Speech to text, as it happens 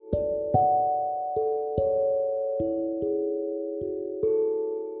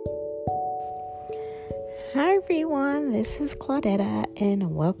Hi everyone, this is Claudetta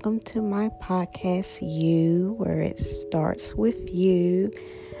and welcome to my podcast, You, where it starts with you.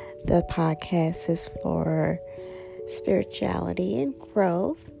 The podcast is for spirituality and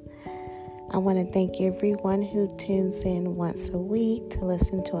growth. I want to thank everyone who tunes in once a week to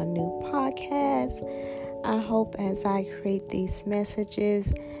listen to a new podcast. I hope as I create these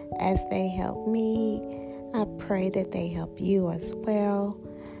messages, as they help me, I pray that they help you as well.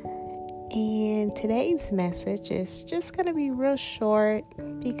 And today's message is just going to be real short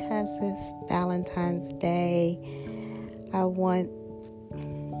because it's Valentine's Day. I want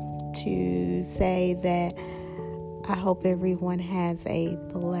to say that I hope everyone has a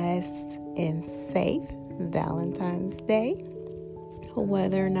blessed and safe Valentine's Day.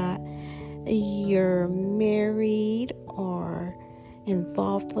 Whether or not you're married or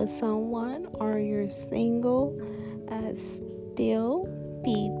involved with someone or you're single, still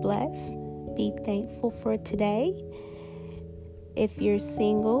be blessed. Be thankful for today. If you're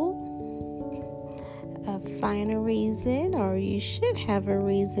single, find a reason, or you should have a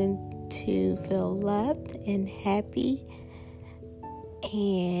reason to feel loved and happy.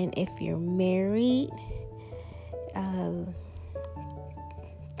 And if you're married,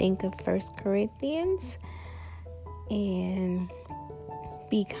 think of 1 Corinthians and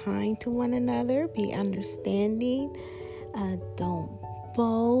be kind to one another, be understanding, don't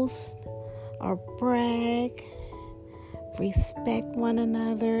boast or brag, respect one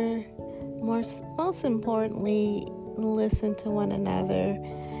another. Most importantly, listen to one another.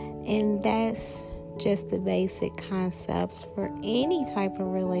 And that's just the basic concepts for any type of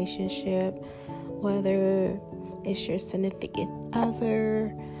relationship, whether it's your significant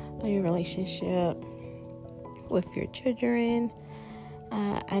other or your relationship with your children.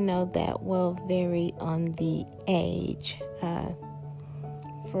 I know that will vary on the age.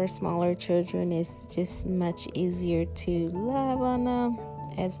 For smaller children, it's just much easier to love on them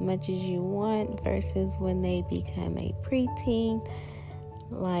as much as you want versus when they become a preteen,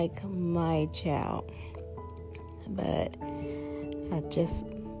 like my child. But I just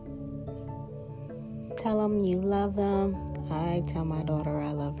tell them you love them. I tell my daughter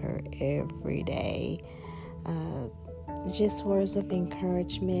I love her every day. Just words of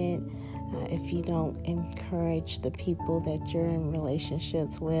encouragement. If you don't encourage the people that you're in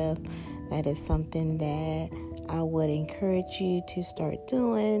relationships with, that is something that I would encourage you to start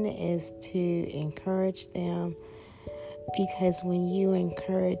doing, is to encourage them. Because when you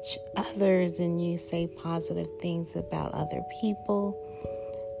encourage others and you say positive things about other people,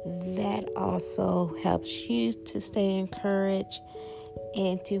 that also helps you to stay encouraged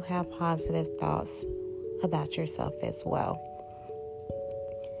and to have positive thoughts about yourself as well.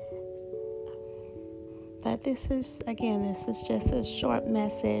 But this is just a short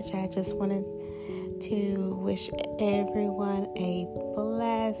message. I just wanted to wish everyone a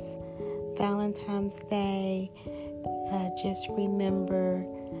blessed Valentine's Day. Just remember,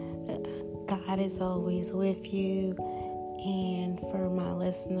 God is always with you. And for my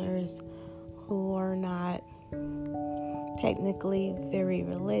listeners who are not technically very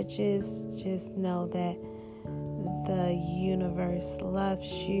religious, just know that the universe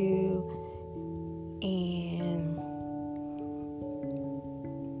loves you. And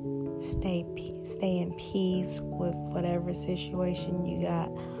stay in peace with whatever situation you got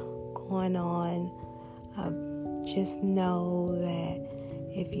going on. Just know that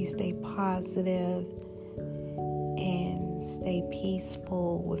if you stay positive and stay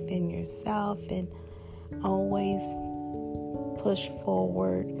peaceful within yourself and always push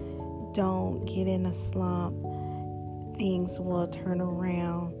forward, don't get in a slump, things will turn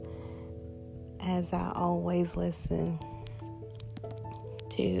around. As I always listen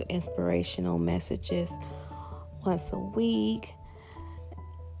to inspirational messages once a week,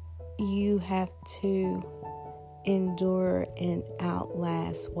 you have to endure and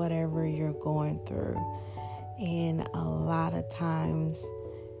outlast whatever you're going through. And a lot of times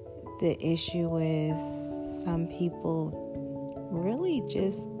the issue is some people really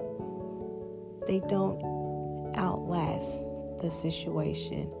just, they don't outlast the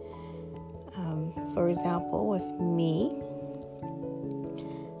situation. For example, with me,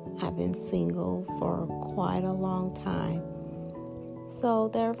 I've been single for quite a long time. So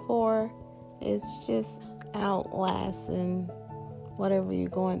therefore, it's just outlasting whatever you're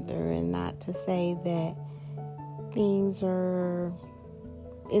going through, and not to say that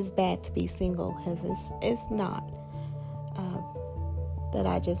it's bad to be single, because it's not. But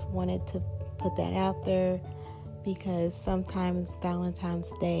I just wanted to put that out there, because sometimes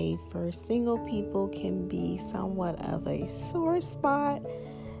Valentine's Day for single people can be somewhat of a sore spot,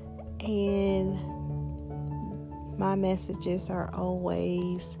 and my messages are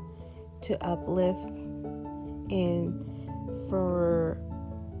always to uplift and for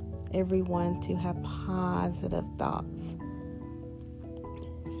everyone to have positive thoughts.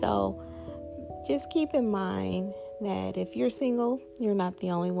 So just keep in mind that if you're single, you're not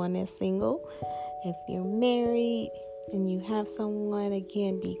the only one that's single. If you're married and you have someone,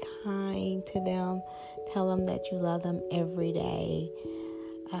 again, be kind to them. Tell them that you love them every day.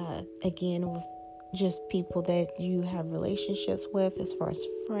 Again, with just people that you have relationships with, as far as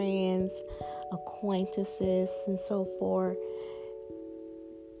friends, acquaintances, and so forth.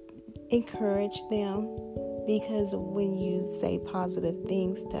 Encourage them, because when you say positive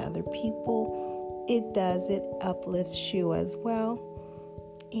things to other people, it uplifts you as well.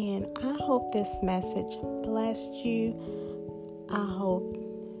 And I hope this message blessed you. I hope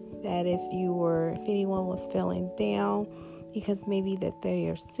that if anyone was feeling down because maybe that they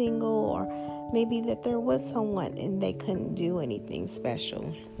are single, or maybe that there was someone and they couldn't do anything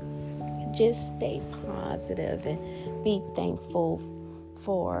special, just stay positive and be thankful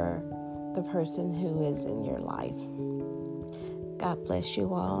for the person who is in your life. God bless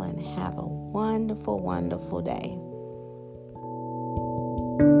you all and have a wonderful, wonderful day.